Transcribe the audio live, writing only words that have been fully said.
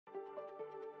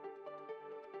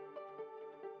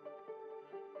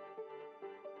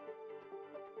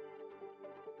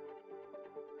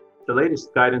The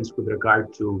latest guidance with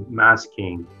regard to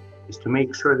masking is to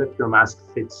make sure that your mask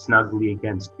fits snugly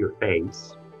against your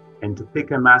face and to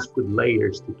pick a mask with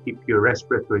layers to keep your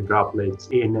respiratory droplets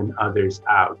in and others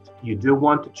out. You do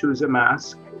want to choose a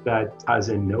mask that has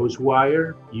a nose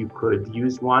wire. You could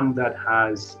use one that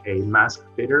has a mask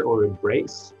fitter or a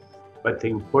brace, but the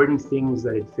important thing is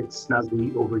that it fits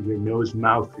snugly over your nose,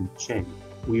 mouth, and chin.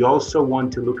 We also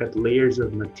want to look at layers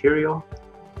of material.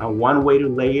 One way to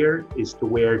layer is to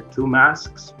wear two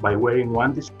masks by wearing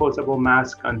one disposable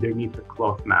mask underneath a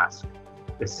cloth mask.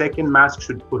 The second mask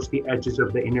should push the edges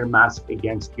of the inner mask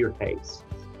against your face.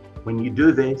 When you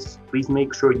do this, please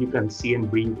make sure you can see and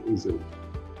breathe easily.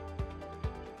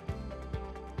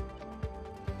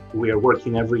 We are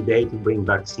working every day to bring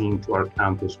vaccine to our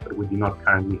campus, but we do not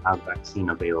currently have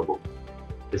vaccine available.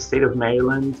 The state of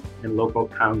Maryland and local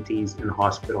counties and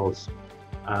hospitals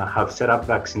have set up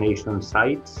vaccination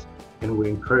sites, and we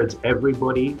encourage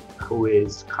everybody who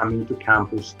is coming to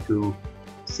campus to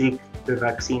seek the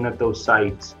vaccine at those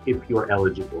sites if you're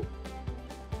eligible.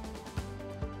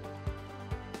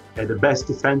 The best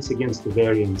defense against the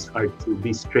variants are to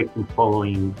be strict in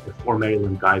following the 4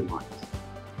 Maryland guidelines.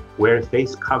 Wear a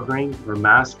face covering or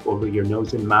mask over your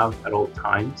nose and mouth at all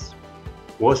times.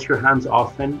 Wash your hands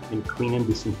often and clean and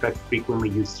disinfect frequently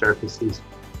used surfaces.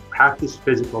 Practice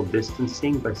physical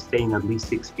distancing by staying at least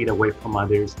 6 feet away from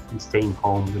others and staying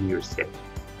home when you're sick.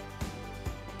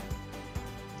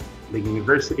 The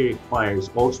university requires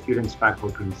all students,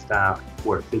 faculty, and staff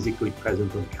who are physically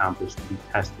present on campus to be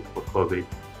tested for COVID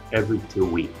every 2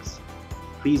 weeks.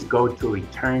 Please go to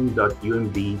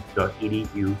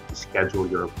return.umv.edu to schedule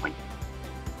your appointment.